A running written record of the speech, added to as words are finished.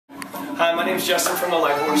Hi, my name is Justin from the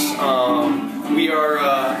Light Horse. We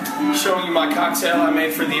are showing you my cocktail I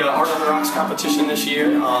made for the Art on the Rocks competition this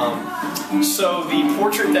year. So the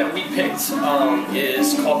portrait that we picked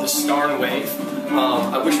is called the Starn Wave.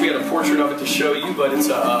 I wish we had a portrait of it to show you, but it's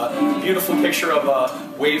a beautiful picture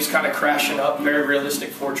of waves kind of crashing up, very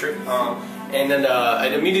realistic portrait. And then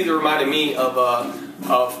it immediately reminded me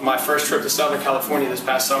of my first trip to Southern California this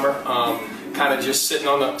past summer. Kind of just sitting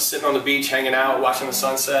on the beach, hanging out, watching the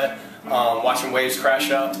sunset, watching waves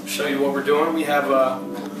crash up. Show you what we're doing. We have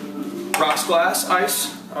rocks glass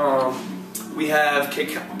ice. We have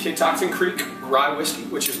Catoctin Creek rye whiskey,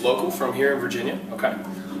 which is local from here in Virginia. Okay.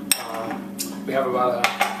 We have about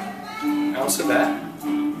an ounce of that.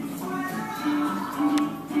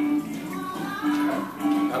 Okay.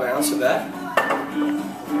 About an ounce of that.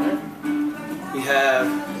 All right. We have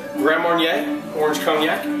Grand Marnier orange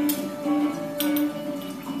cognac.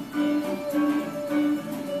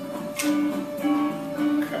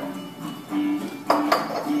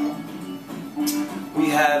 We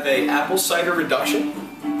have a apple cider reduction,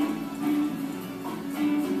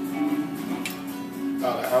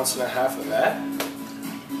 about an ounce and a half of that.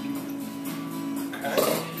 Okay.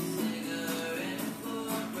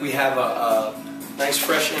 We have a nice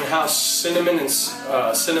fresh in-house cinnamon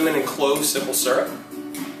and clove simple syrup.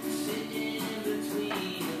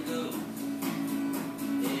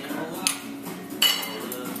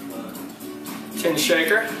 Tin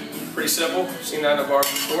shaker, pretty simple. Seen that in a bar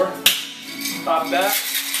before. Pop that.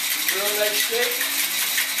 Real nice shake.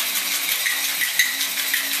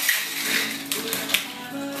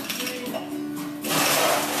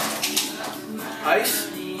 Ice.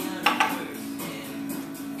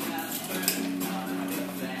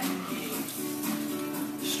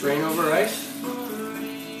 Strain over ice.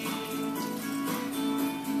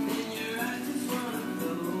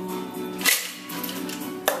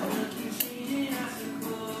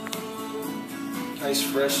 Nice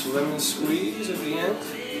fresh lemon squeeze at the end.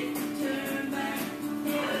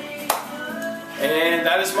 And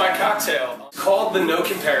that is my cocktail. It's called the No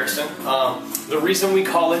Comparison. The reason we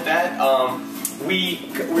call it that, we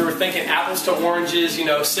were thinking apples to oranges, you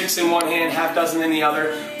know, 6 in one hand, half dozen in the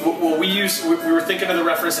other. Well, we were thinking of the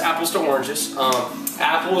reference apples to oranges.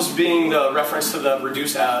 Apples being the reference to the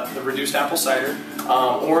reduced apple cider.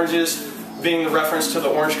 Oranges being the reference to the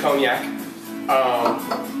orange cognac.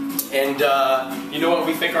 And you know what,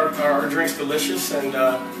 we think our drink's delicious, and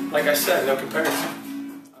like I said, no comparison.